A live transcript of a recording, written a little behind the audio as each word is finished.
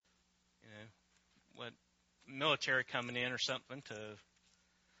what military coming in or something to,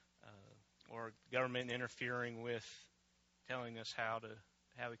 or government interfering with telling us how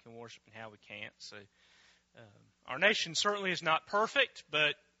we can worship and how we can't. So our nation certainly is not perfect,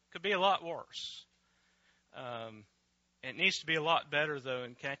 but could be a lot worse. It needs to be a lot better, though.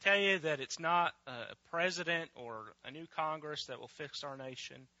 And can I tell you that it's not a president or a new Congress that will fix our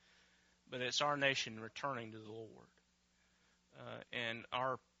nation, but it's our nation returning to the Lord, and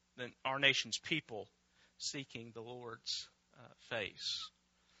our nation's people seeking the Lord's face.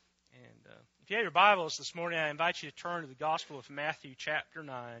 And if you have your Bibles this morning, I invite you to turn to the Gospel of Matthew chapter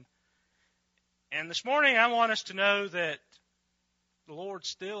 9. And this morning I want us to know that the Lord's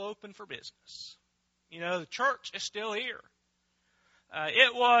still open for business. You know, the church is still here.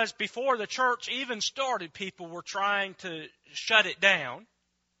 It was before the church even started, people were trying to shut it down.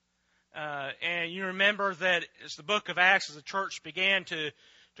 And you remember that as the book of Acts, as the church began to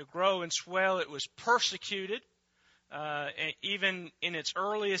grow and swell, it was persecuted. Even in its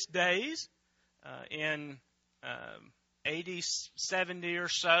earliest days, in AD 70 or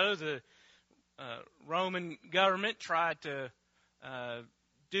so, the Roman government tried to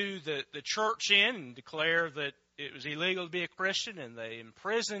do the church in and declare that it was illegal to be a Christian, and they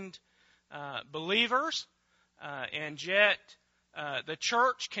imprisoned believers. And yet the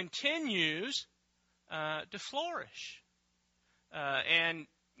church continues to flourish. And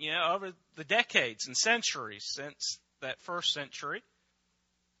you know, over the decades and centuries since that first century,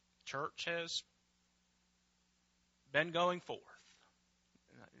 church has been going forth.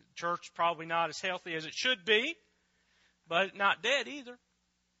 The church probably not as healthy as it should be, but not dead either.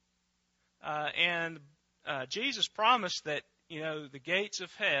 And Jesus promised that, you know, the gates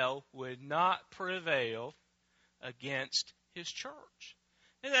of hell would not prevail against His church.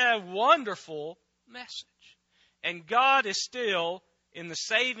 Isn't that a wonderful message? And God is still in the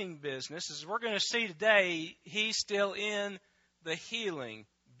saving business. As we're going to see today, He's still in the healing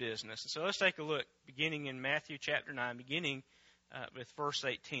business. And so let's take a look, beginning in Matthew chapter 9, beginning with verse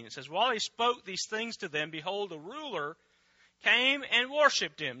 18. It says, "While He spoke these things to them, behold, a ruler came and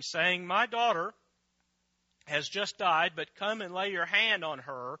worshipped Him, saying, 'My daughter has just died, but come and lay your hand on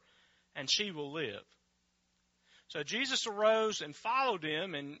her, and she will live.' So Jesus arose and followed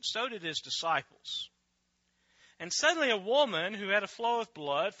Him, and so did His disciples. And suddenly a woman who had a flow of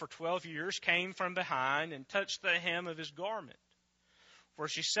blood for 12 years came from behind and touched the hem of His garment. For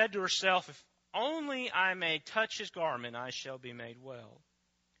she said to herself, 'If only I may touch His garment, I shall be made well.'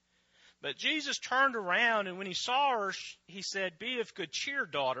 But Jesus turned around, and when He saw her, He said, 'Be of good cheer,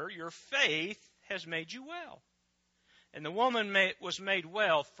 daughter, your faith has made you well.' And the woman was made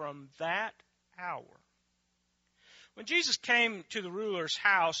well from that hour." When Jesus came to the ruler's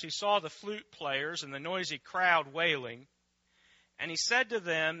house, He saw the flute players and the noisy crowd wailing. And He said to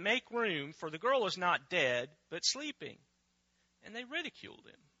them, "Make room, for the girl is not dead, but sleeping." And they ridiculed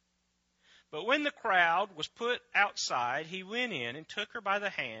Him. But when the crowd was put outside, He went in and took her by the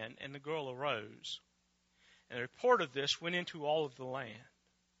hand, and the girl arose. And the report of this went into all of the land.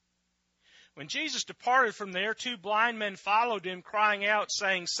 When Jesus departed from there, 2 blind men followed Him, crying out,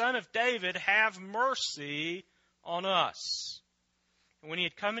 saying, "Son of David, have mercy on us." And when He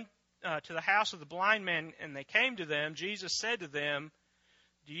had come to the house of the blind men, and they came to them, Jesus said to them,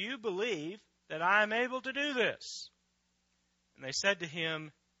 "Do you believe that I am able to do this?" And they said to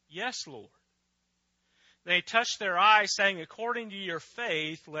Him, "Yes, Lord." They touched their eyes, saying, "According to your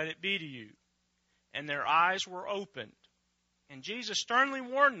faith, let it be to you." And their eyes were opened. And Jesus sternly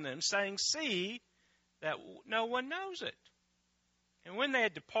warned them, saying, "See that no one knows it." And when they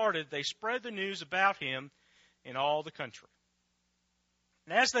had departed, they spread the news about Him in all the country.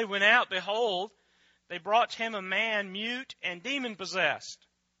 And as they went out, behold, they brought to Him a man mute and demon-possessed.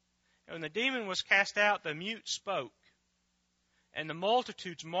 And when the demon was cast out, the mute spoke. And the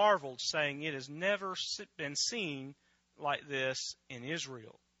multitudes marveled, saying, "It has never been seen like this in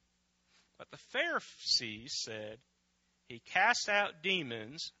Israel." But the Pharisees said, "He casts out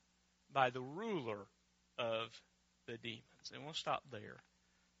demons by the ruler of the demons." And we'll stop there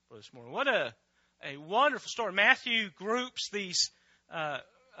for this morning. What a wonderful story. Matthew groups these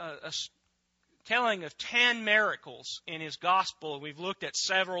telling of 10 miracles in his gospel. We've looked at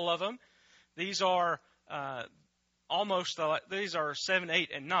several of them. These are these are 7, 8,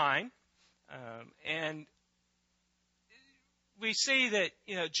 and 9. And we see that,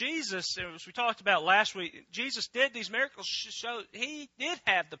 you know, Jesus, as we talked about last week, Jesus did these miracles to show He did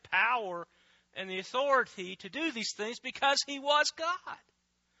have the power and the authority to do these things because He was God.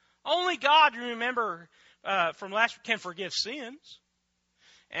 Only God, you remember from last week, can forgive sins.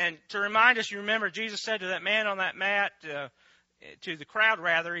 And to remind us, you remember Jesus said to that man on that mat, to the crowd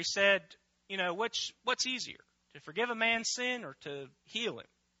rather, He said, what's easier, to forgive a man's sin or to heal him?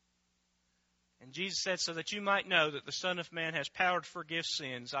 And Jesus said, so that you might know that the Son of Man has power to forgive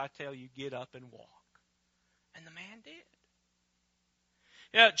sins, I tell you, get up and walk. And the man did.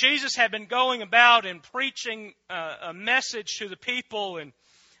 Jesus had been going about and preaching a message to the people and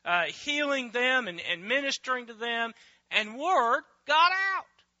healing them and ministering to them, and word got out.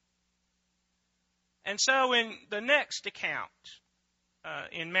 And so in the next account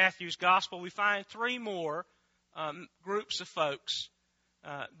in Matthew's Gospel, we find three more groups of folks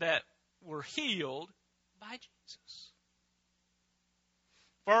that were healed by Jesus.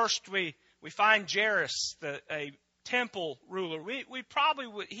 First, we find Jairus, a temple ruler.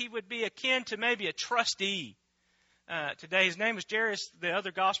 He would be akin to maybe a trustee today. His name was Jairus. The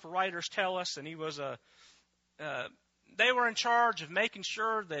other gospel writers tell us, and he was they were in charge of making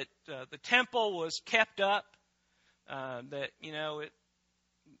sure that the temple was kept up, that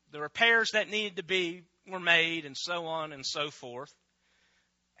the repairs that needed to be were made, and so on and so forth.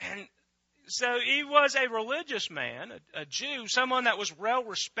 And so he was a religious man, a Jew, someone that was well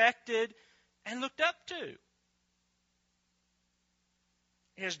respected and looked up to.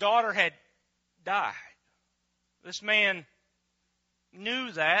 His daughter had died. This man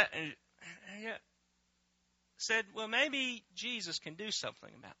knew that and yet said, well, maybe Jesus can do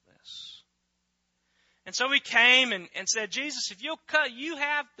something about this. And so he came and said, Jesus, if you'll cut, you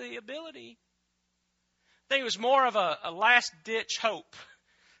have the ability. I think it was more of a last-ditch hope,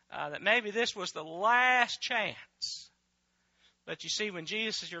 that maybe this was the last chance. But you see, when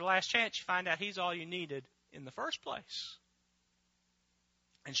Jesus is your last chance, you find out He's all you needed in the first place.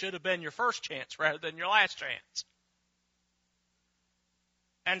 And should have been your first chance rather than your last chance.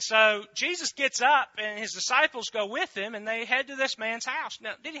 And so Jesus gets up and His disciples go with Him and they head to this man's house.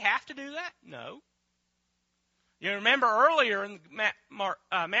 Now, did He have to do that? No. You remember earlier in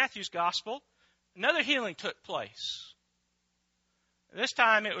Matthew's Gospel, another healing took place. This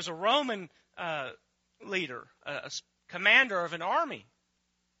time it was a Roman leader, a commander of an army.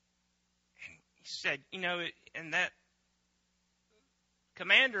 And he said, and that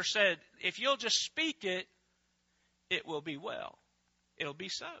commander said, if you'll just speak it, it will be well. It'll be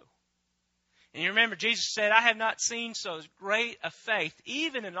so. And you remember Jesus said, I have not seen so great a faith,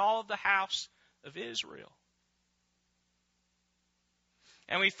 even in all of the house of Israel.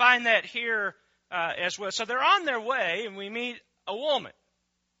 And we find that here as well. So they're on their way, and we meet a woman.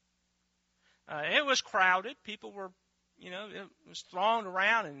 It was crowded. People were, it was thronged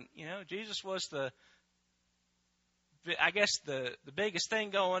around, and, Jesus was the biggest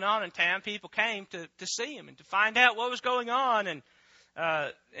thing going on in town. People came to see Him and to find out what was going on. And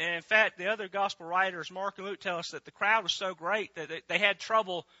in fact, the other gospel writers, Mark and Luke, tell us that the crowd was so great that they had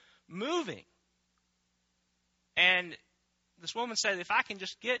trouble moving. And this woman said, if I can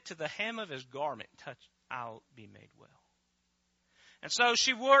just get to the hem of His garment and touch, I'll be made well. And so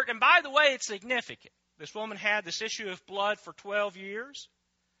she worked, and by the way, it's significant. This woman had this issue of blood for 12 years.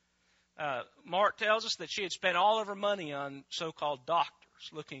 Mark tells us that she had spent all of her money on so-called doctors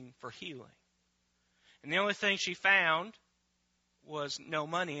looking for healing. And the only thing she found was no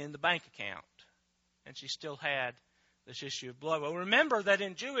money in the bank account. And she still had this issue of blood. Well, remember that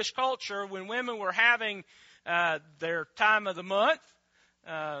in Jewish culture, when women were having their time of the month,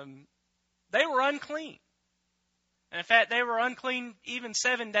 they were unclean. And in fact, they were unclean even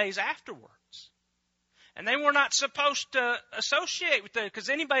 7 days afterwards. And they were not supposed to associate with them, because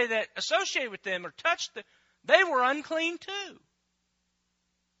anybody that associated with them or touched them, they were unclean too.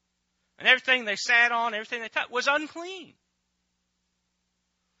 And everything they sat on, everything they touched was unclean.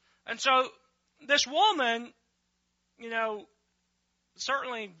 And so this woman,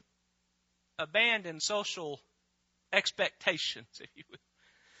 certainly abandoned social expectations, if you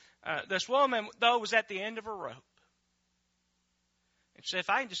would. This woman, though, was at the end of her rope. And she said, if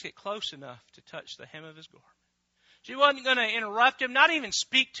I can just get close enough to touch the hem of His garment. She wasn't going to interrupt Him, not even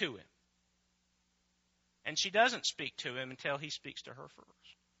speak to Him. And she doesn't speak to Him until He speaks to her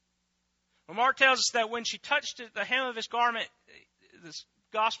first. Well, Mark tells us that when she touched the hem of His garment, this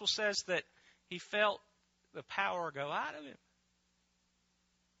gospel says that He felt the power go out of Him.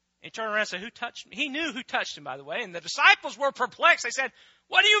 He turned around and said, who touched me? He knew who touched Him, by the way. And the disciples were perplexed. They said,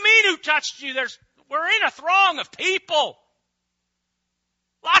 what do you mean who touched you? We're in a throng of people.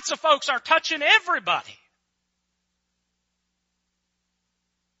 Lots of folks are touching everybody.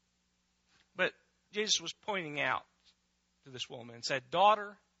 But Jesus was pointing out to this woman and said,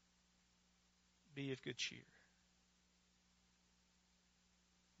 daughter, be of good cheer.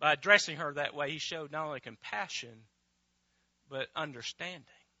 By addressing her that way, He showed not only compassion, but understanding.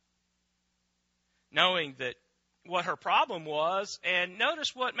 Knowing that what her problem was, and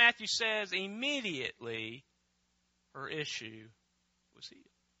notice what Matthew says: immediately her issue was healed.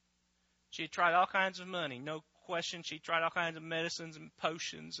 She had tried all kinds of money, no question. She tried all kinds of medicines and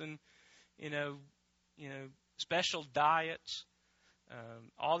potions and, special diets,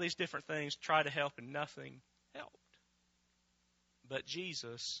 all these different things, try to help, and nothing helped. But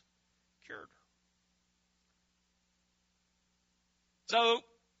Jesus cured her. So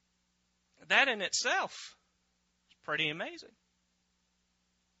that in itself is pretty amazing.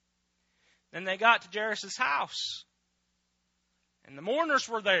 Then they got to Jairus' house, and the mourners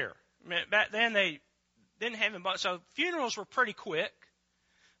were there. Back then they didn't have them, so funerals were pretty quick.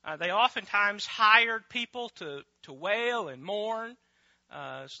 They oftentimes hired people to wail and mourn.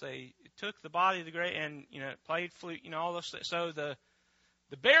 So they took the body of the grave and played flute, all those things. So the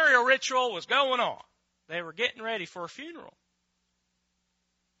burial ritual was going on. They were getting ready for a funeral.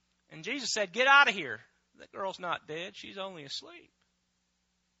 And Jesus said, "Get out of here. That girl's not dead. She's only asleep."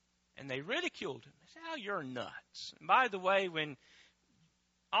 And they ridiculed him. They said, "Oh, you're nuts." And by the way,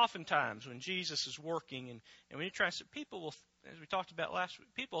 oftentimes when Jesus is working and when you're trying to, people will, as we talked about last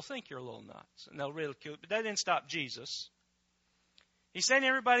week, people will think you're a little nuts and they'll ridicule it. But that didn't stop Jesus. He sent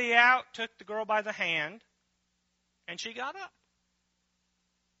everybody out, took the girl by the hand, and she got up.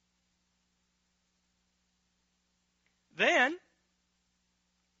 Then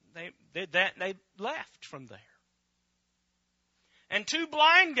they did that and they left from there. And two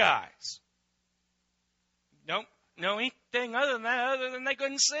blind guys don't know anything other than they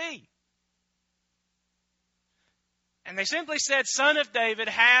couldn't see. And they simply said, "Son of David,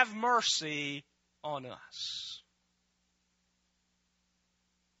 have mercy on us."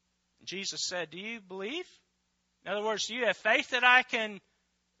 And Jesus said, "Do you believe? In other words, do you have faith that I can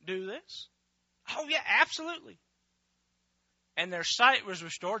do this?" "Oh, yeah, absolutely." And their sight was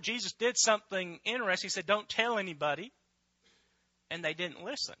restored. Jesus did something interesting. He said, "Don't tell anybody." And they didn't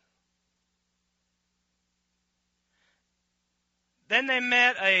listen. Then they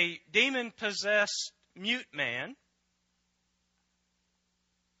met a demon-possessed mute man.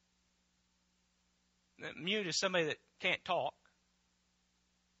 Mute is somebody that can't talk.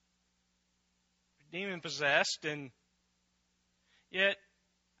 Demon-possessed, and yet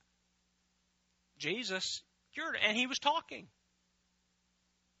Jesus cured him, and he was talking.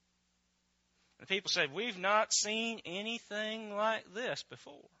 And people said, "We've not seen anything like this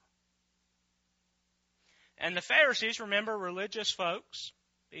before." And the Pharisees, remember, religious folks,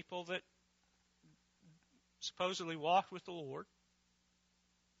 people that supposedly walked with the Lord,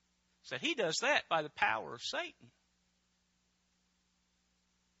 said, "He does that by the power of Satan."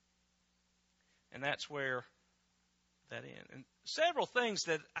 And that's where that ends. And several things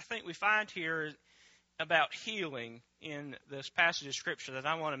that I think we find here about healing in this passage of Scripture that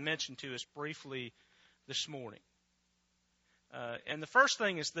I want to mention to us briefly this morning. And the first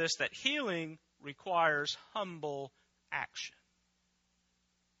thing is this, that healing requires humble action.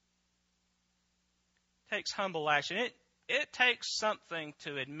 It takes humble action. It takes something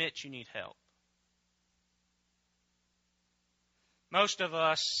to admit you need help. Most of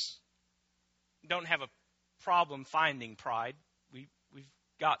us don't have a problem finding pride. We've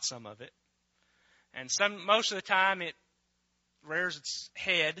got some of it. And most of the time it rears its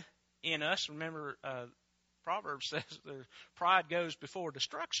head in us. Remember, Proverbs says that pride goes before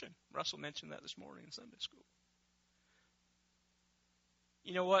destruction. Russell mentioned that this morning in Sunday school.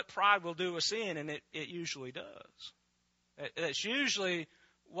 You know what? Pride will do us in, and it usually does. That's usually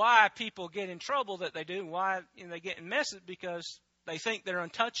why people get in trouble that they do, why they get in messes, because they think they're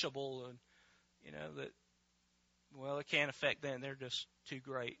untouchable, and that, well, it can't affect them. They're just too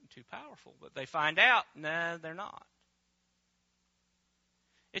great and too powerful. But they find out, no, they're not.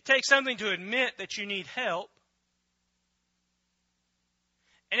 It takes something to admit that you need help.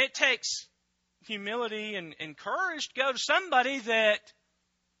 And it takes humility and courage to go to somebody that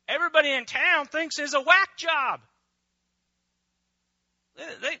everybody in town thinks is a whack job.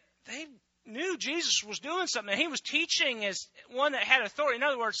 They knew Jesus was doing something. He was teaching as one that had authority. In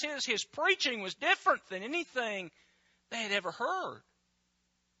other words, his preaching was different than anything they had ever heard.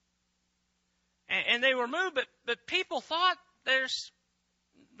 And they were moved, but people thought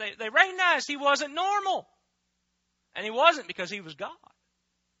they recognized he wasn't normal. And he wasn't, because he was God.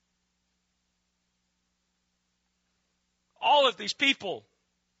 All of these people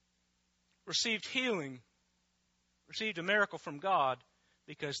received healing, received a miracle from God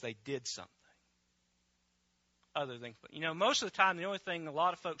because they did something. Other than, most of the time, the only thing a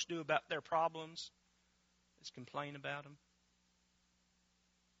lot of folks do about their problems is complain about them.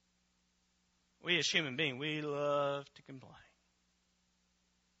 We as human beings, we love to complain.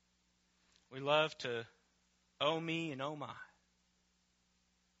 We love to Oh me and oh my.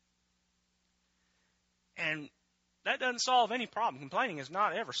 And that doesn't solve any problem. Complaining has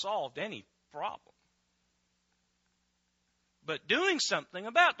not ever solved any problem. But doing something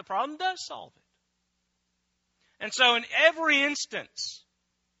about the problem does solve it. And so in every instance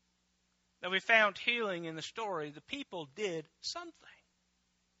that we found healing in the story, the people did something.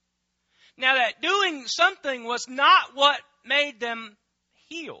 Now that doing something was not what made them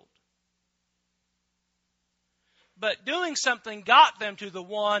healed. But doing something got them to the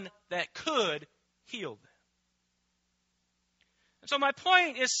one that could heal them. And so my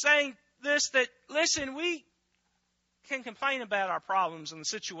point is saying this, that, listen, we can complain about our problems and the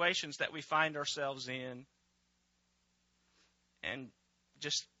situations that we find ourselves in and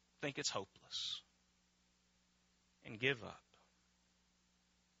just think it's hopeless and give up.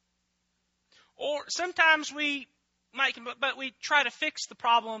 Or sometimes we might, but we try to fix the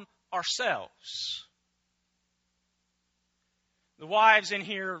problem ourselves. The wives in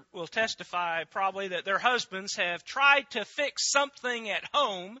here will testify probably that their husbands have tried to fix something at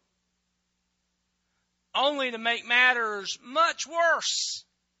home only to make matters much worse,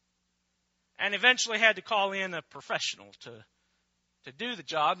 and eventually had to call in a professional to do the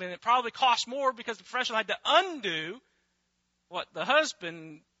job. And it probably cost more because the professional had to undo what the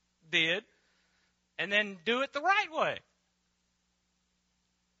husband did and then do it the right way.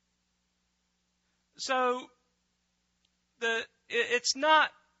 So it's not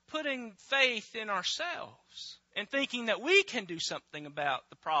putting faith in ourselves and thinking that we can do something about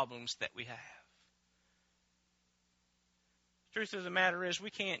the problems that we have. The truth of the matter is we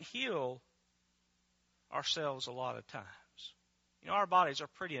can't heal ourselves a lot of times. You know, our bodies are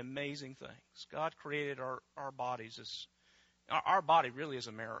pretty amazing things. God created our bodies as our body really is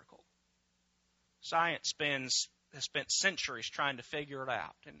a miracle. Science has spent centuries trying to figure it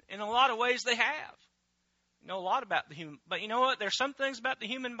out. And in a lot of ways they have. You know a lot about the human, but you know what? There's some things about the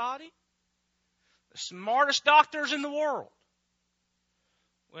human body. The smartest doctors in the world.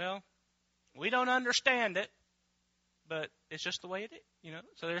 Well, we don't understand it, but it's just the way it is, you know.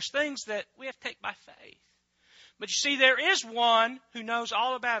 So there's things that we have to take by faith. But you see, there is one who knows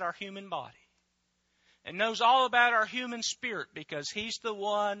all about our human body and knows all about our human spirit because he's the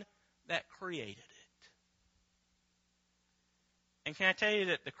one that created it. And can I tell you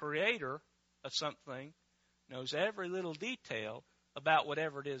that the creator of something knows every little detail about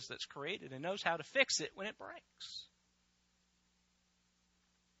whatever it is that's created and knows how to fix it when it breaks.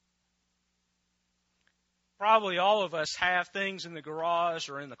 Probably all of us have things in the garage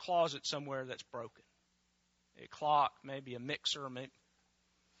or in the closet somewhere that's broken. A clock, maybe a mixer, maybe.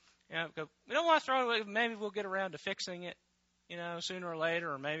 You know, we don't want to throw it away. Maybe we'll get around to fixing it, you know, sooner or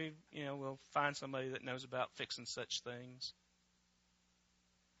later, or maybe, you know, we'll find somebody that knows about fixing such things.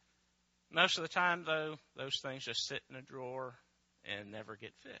 Most of the time, though, those things just sit in a drawer and never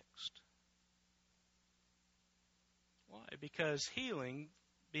get fixed. Why? Because healing,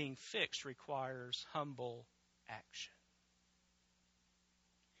 being fixed, requires humble action.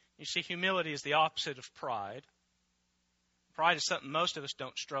 You see, humility is the opposite of pride. Pride is something most of us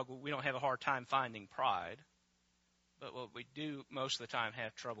don't struggle. We don't have a hard time finding pride. But what we do most of the time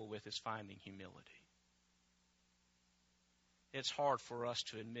have trouble with is finding humility. It's hard for us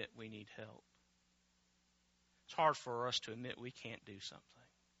to admit we need help. It's hard for us to admit we can't do something.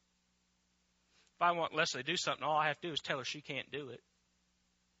 If I want Leslie to do something, all I have to do is tell her she can't do it.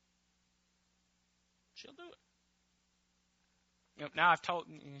 She'll do it. You know, now I've told,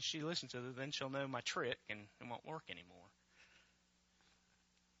 and she listens to it, then she'll know my trick and it won't work anymore.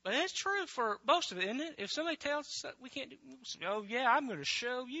 But it's true for most of it, isn't it? If somebody tells us that we can't do it, oh yeah, I'm going to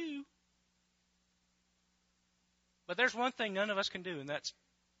show you. But there's one thing none of us can do, and that's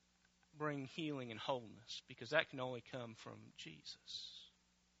bring healing and wholeness, because that can only come from Jesus.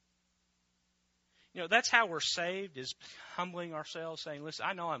 You know, that's how we're saved, is humbling ourselves, saying, listen,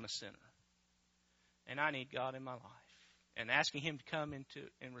 I know I'm a sinner, and I need God in my life, and asking Him to come into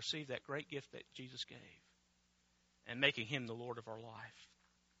and receive that great gift that Jesus gave, and making Him the Lord of our life.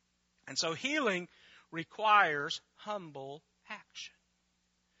 And so healing requires humble action.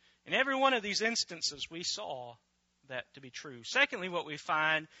 In every one of these instances, we saw that to be true. Secondly, what we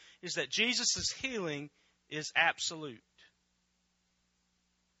find is that Jesus' healing is absolute.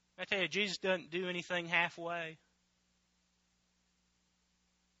 I tell you, Jesus doesn't do anything halfway.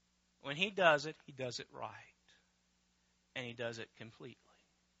 When He does it right. And He does it completely.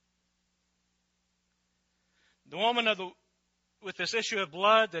 The woman with this issue of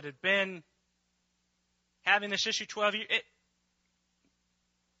blood that had been having this issue 12 years,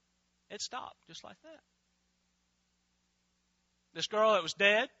 it stopped just like that. This girl that was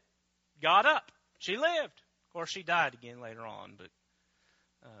dead got up. She lived. Of course, she died again later on, but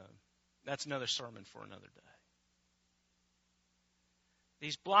that's another sermon for another day.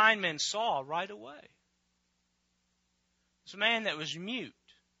 These blind men saw right away. This man that was mute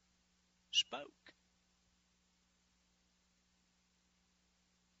spoke.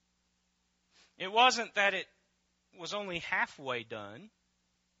 It wasn't that it was only halfway done.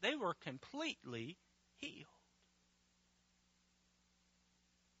 They were completely healed.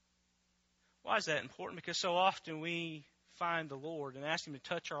 Why is that important? Because so often we find the Lord and ask Him to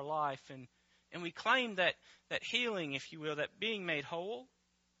touch our life, and we claim that healing, if you will, that being made whole,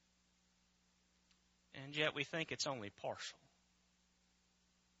 and yet we think it's only partial.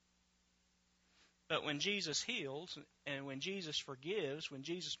 But when Jesus heals, and when Jesus forgives, when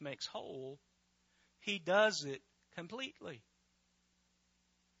Jesus makes whole, He does it completely.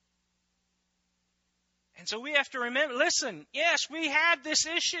 And so we have to remember, listen, yes, we have this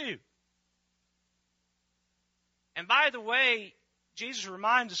issue. And by the way, Jesus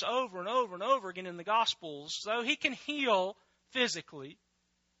reminds us over and over and over again in the Gospels, though He can heal physically,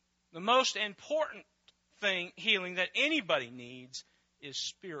 the most important healing that anybody needs is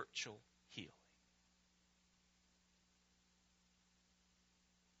spiritual healing.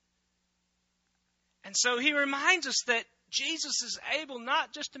 And so He reminds us that Jesus is able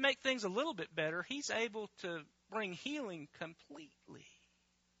not just to make things a little bit better, He's able to bring healing completely.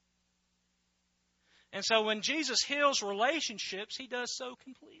 And so when Jesus heals relationships, He does so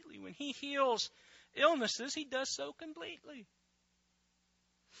completely. When He heals illnesses, He does so completely.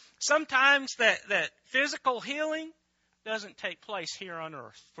 Sometimes that physical healing doesn't take place here on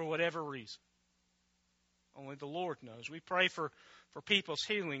earth for whatever reason. Only the Lord knows. We pray for people's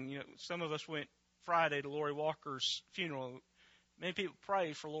healing. You know, some of us went Friday to Lori Walker's funeral. Many people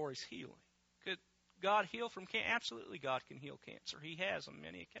pray for Lori's healing. Could God heal from cancer? Absolutely, God can heal cancer. He has on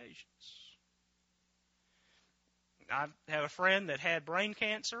many occasions. I have a friend that had brain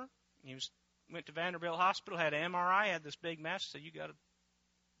cancer. He went to Vanderbilt Hospital, had an MRI, had this big mass, said, you got to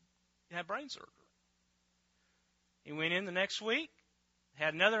have brain surgery. He went in the next week,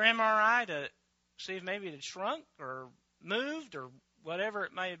 had another MRI to see if maybe it had shrunk or moved or whatever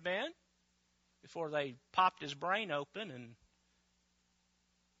it may have been before they popped his brain open, and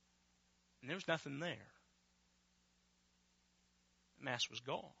there was nothing there. The mass was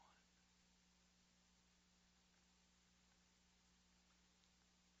gone.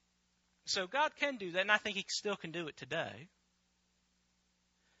 So God can do that, and I think He still can do it today.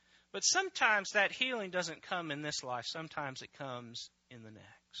 But sometimes that healing doesn't come in this life. Sometimes it comes in the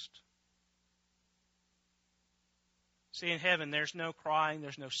next. See, in heaven, there's no crying,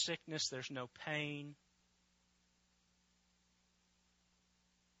 there's no sickness, there's no pain.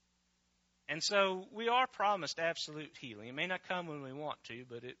 And so we are promised absolute healing. It may not come when we want to,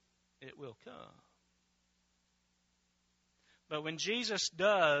 but it will come. But when Jesus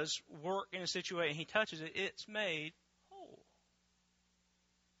does work in a situation, He touches it, it's made whole.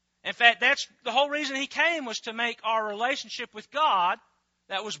 In fact, that's the whole reason He came, was to make our relationship with God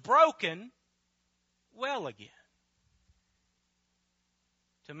that was broken well again.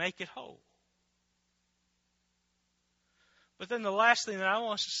 To make it whole. But then the last thing that I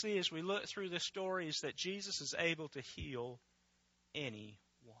want us to see as we look through this story is that Jesus is able to heal anyone.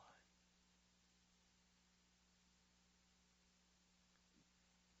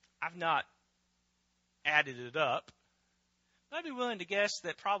 I've not added it up. But I'd be willing to guess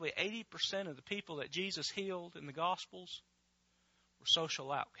that probably 80% of the people that Jesus healed in the Gospels were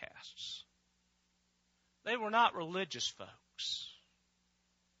social outcasts. They were not religious folks.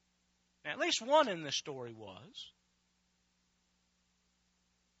 Now, at least one in this story was.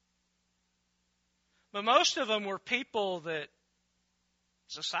 But most of them were people that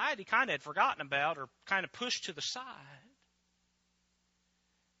society kind of had forgotten about or kind of pushed to the side.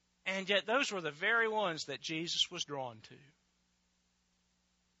 And yet those were the very ones that Jesus was drawn to.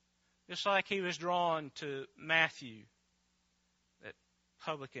 Just like He was drawn to Matthew, that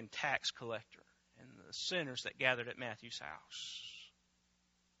publican tax collector, and the sinners that gathered at Matthew's house.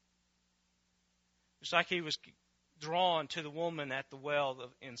 Just like He was drawn to the woman at the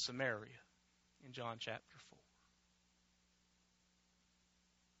well in Samaria in John chapter 4.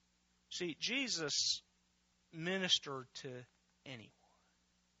 See, Jesus ministered to anyone.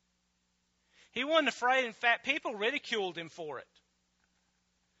 He wasn't afraid. In fact, people ridiculed Him for it.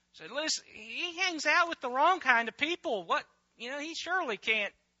 Said, listen, He hangs out with the wrong kind of people. What? He surely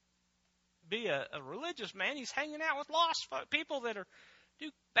can't be a religious man. He's hanging out with lost people that do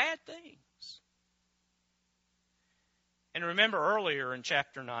bad things. And remember earlier in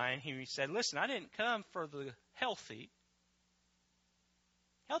chapter 9, He said, listen, I didn't come for the healthy.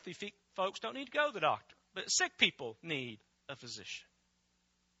 Healthy folks don't need to go to the doctor. But sick people need a physician.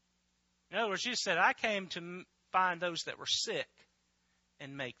 In other words, Jesus said, I came to find those that were sick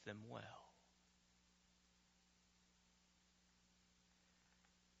and make them well.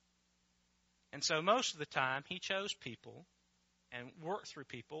 And so most of the time, he chose people and worked through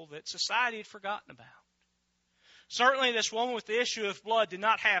people that society had forgotten about. Certainly, this woman with the issue of blood did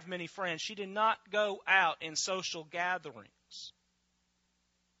not have many friends. She did not go out in social gatherings.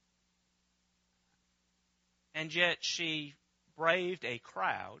 And yet she braved a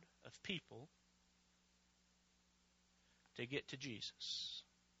crowd of people to get to Jesus.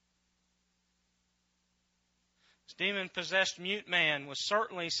 This demon-possessed mute man was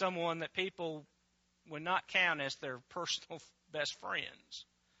certainly someone that people would not count as their personal best friends.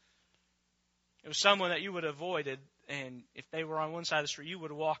 It was someone that you would have avoided, and if they were on one side of the street, you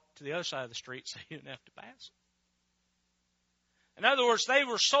would have walked to the other side of the street so you didn't have to pass them. In other words, they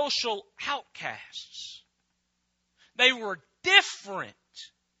were social outcasts. They were different,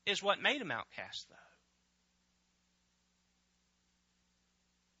 is what made them outcasts, though.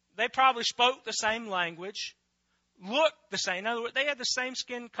 They probably spoke the same language, looked the same. In other words, they had the same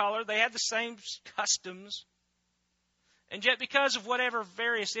skin color, they had the same customs. And yet, because of whatever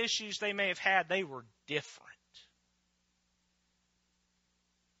various issues they may have had, they were different.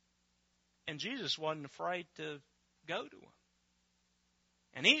 And Jesus wasn't afraid to go to them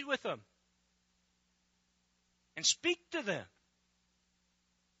and eat with them and speak to them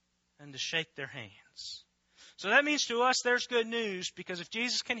and to shake their hands. So that means to us there's good news, because if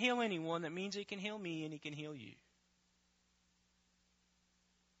Jesus can heal anyone, that means he can heal me and he can heal you.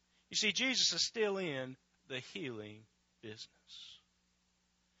 You see, Jesus is still in the healing business.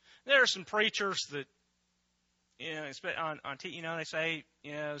 There are some preachers that, they say,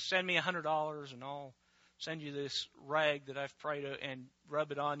 send me $100 and I'll send you this rag that I've prayed and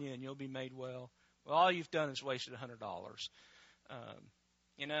rub it on you and you'll be made well. Well, all you've done is wasted $100.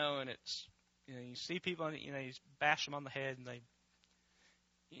 And it's, you see people, you bash them on the head and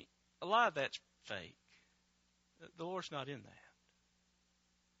a lot of that's fake. The Lord's not in that.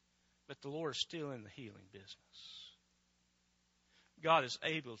 But the Lord is still in the healing business. God is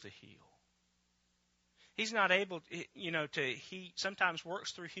able to heal. He's not able, he sometimes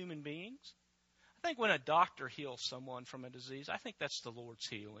works through human beings. I think when a doctor heals someone from a disease, I think that's the Lord's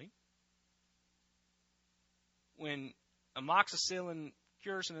healing. When amoxicillin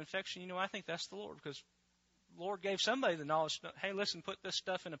cures an infection, I think that's the Lord, because the Lord gave somebody the knowledge, hey, listen, put this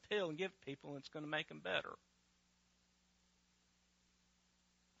stuff in a pill and give it to people and it's going to make them better.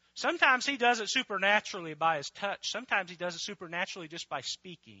 Sometimes he does it supernaturally by his touch. Sometimes he does it supernaturally just by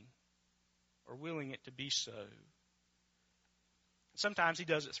speaking or willing it to be so. Sometimes he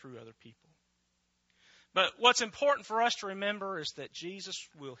does it through other people. But what's important for us to remember is that Jesus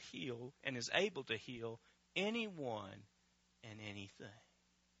will heal and is able to heal anyone and anything.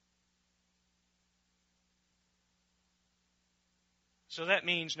 So that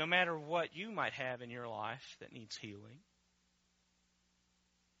means no matter what you might have in your life that needs healing,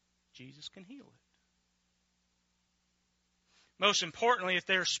 Jesus can heal it. Most importantly, if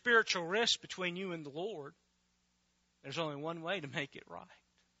there's spiritual risk between you and the Lord, there's only one way to make it right.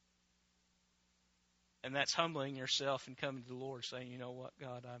 And that's humbling yourself and coming to the Lord saying, you know what,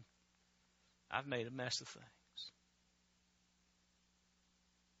 God, I've made a mess of things.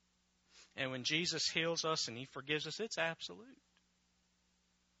 And when Jesus heals us and he forgives us, it's absolute.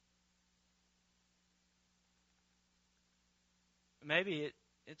 Maybe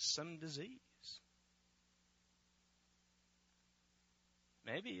it's some disease.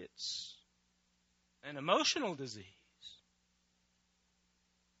 Maybe it's an emotional disease.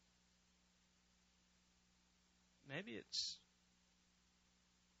 Maybe it's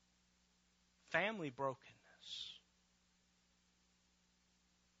family brokenness.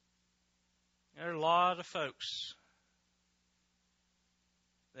 There are a lot of folks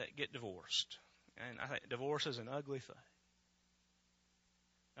that get divorced. And I think divorce is an ugly thing.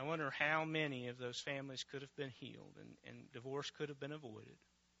 I wonder how many of those families could have been healed and divorce could have been avoided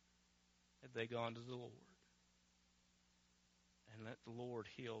had they gone to the Lord and let the Lord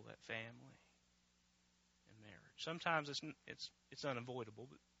heal that family and marriage. Sometimes it's unavoidable,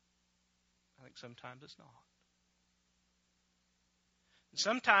 but I think sometimes it's not. And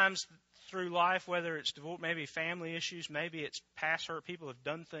sometimes through life, whether it's divorce, maybe family issues, maybe it's past hurt, people have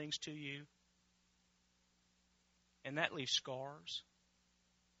done things to you, and that leaves scars.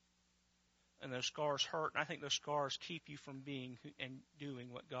 And those scars hurt, and I think those scars keep you from being and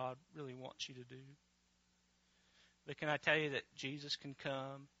doing what God really wants you to do. But can I tell you that Jesus can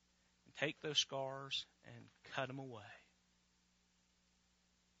come and take those scars and cut them away?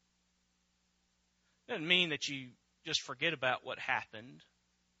 Doesn't mean that you just forget about what happened.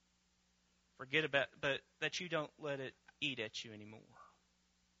 But that you don't let it eat at you anymore.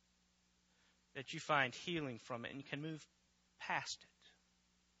 That you find healing from it and can move past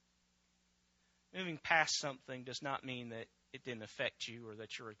it. Moving past something does not mean that it didn't affect you or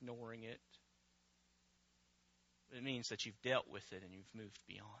that you're ignoring it. It means that you've dealt with it and you've moved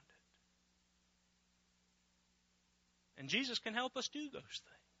beyond it. And Jesus can help us do those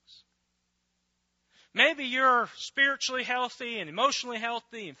things. Maybe you're spiritually healthy and emotionally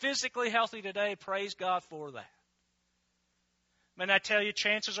healthy and physically healthy today. Praise God for that. And I tell you,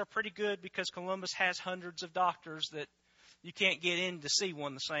 chances are pretty good because Columbus has hundreds of doctors that you can't get in to see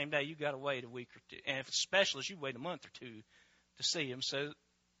one the same day. You've got to wait a week or two. And if it's a specialist, you wait a month or two to see him. So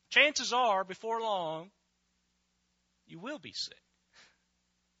chances are, before long, you will be sick.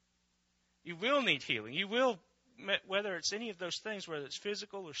 You will need healing. You will, whether it's any of those things, whether it's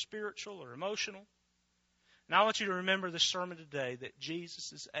physical or spiritual or emotional. And I want you to remember this sermon today that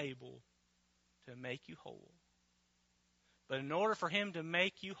Jesus is able to make you whole. But in order for Him to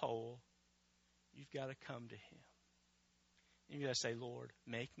make you whole, you've got to come to Him. And you've got to say, Lord,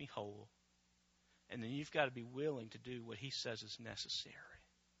 make me whole. And then you've got to be willing to do what He says is necessary.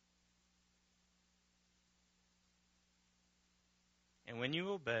 And when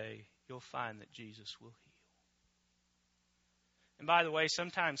you obey, you'll find that Jesus will heal. And by the way,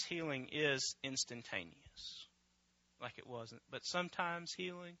 sometimes healing is instantaneous, like it wasn't. But sometimes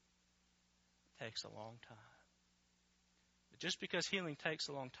healing takes a long time. But just because healing takes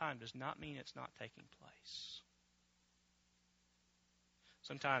a long time does not mean it's not taking place.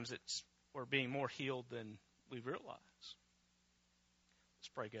 Sometimes we're being more healed than we realize. Let's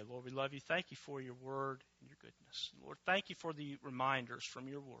pray, God. Lord, we love you. Thank you for your word and your goodness. Lord, thank you for the reminders from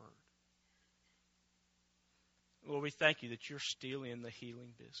your word. Lord, we thank you that you're still in the healing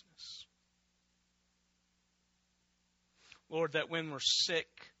business. Lord, that when we're sick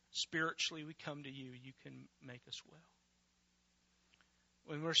spiritually, we come to you. You can make us well.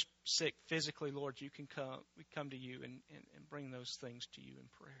 When we're sick physically, Lord, we come to you and bring those things to you in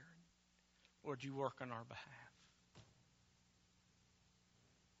prayer. Lord, you work on our behalf.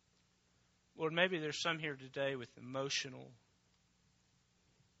 Lord, maybe there's some here today with emotional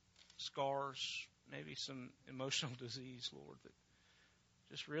scars, maybe some emotional disease, Lord, that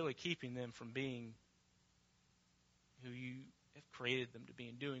just really keeping them from being who you have created them to be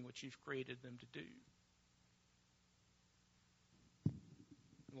and doing what you've created them to do.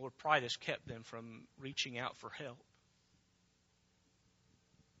 Lord, pride has kept them from reaching out for help.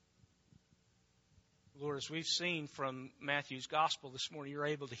 Lord, as we've seen from Matthew's gospel this morning, you're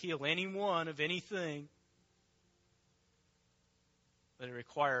able to heal anyone of anything, but it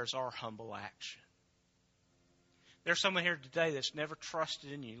requires our humble action. There's someone here today that's never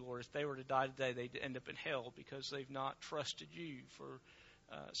trusted in you, Lord. If they were to die today, they'd end up in hell because they've not trusted you for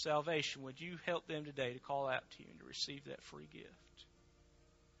salvation. Would you help them today to call out to you and to receive that free gift?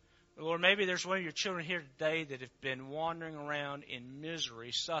 Lord, maybe there's one of your children here today that have been wandering around in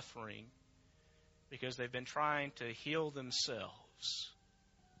misery, suffering, because they've been trying to heal themselves.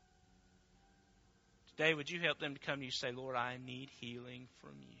 Today, would you help them to come to you and say, Lord, I need healing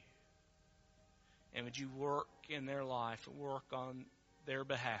from you. And would you work in their life and work on their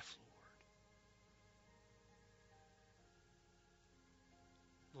behalf,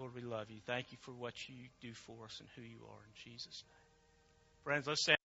 Lord? Lord, we love you. Thank you for what you do for us and who you are in Jesus' name. Friends, let's say